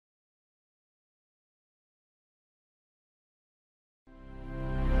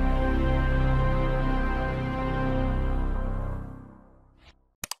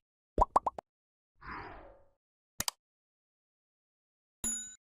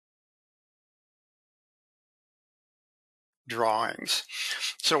drawings.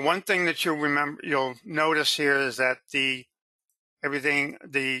 So one thing that you'll notice here is that the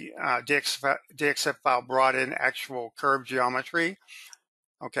DXF file brought in actual curve geometry.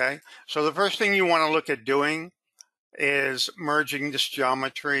 Okay, so the first thing you want to look at doing is merging this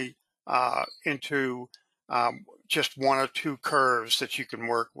geometry into just one or two curves that you can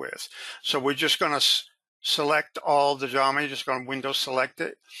work with. So we're just going to select all the geometry, just going to window select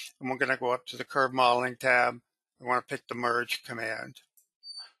it, and we're going to go up to the curve modeling tab. We want to pick the merge command,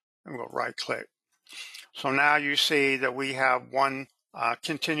 and we'll right click. So now you see that we have one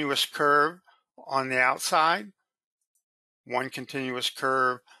continuous curve on the outside, one continuous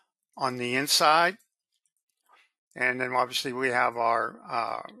curve on the inside, and then obviously we have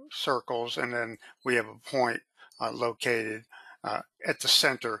our circles, and then we have a point located at the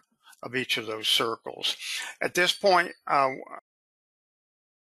center of each of those circles. At this point,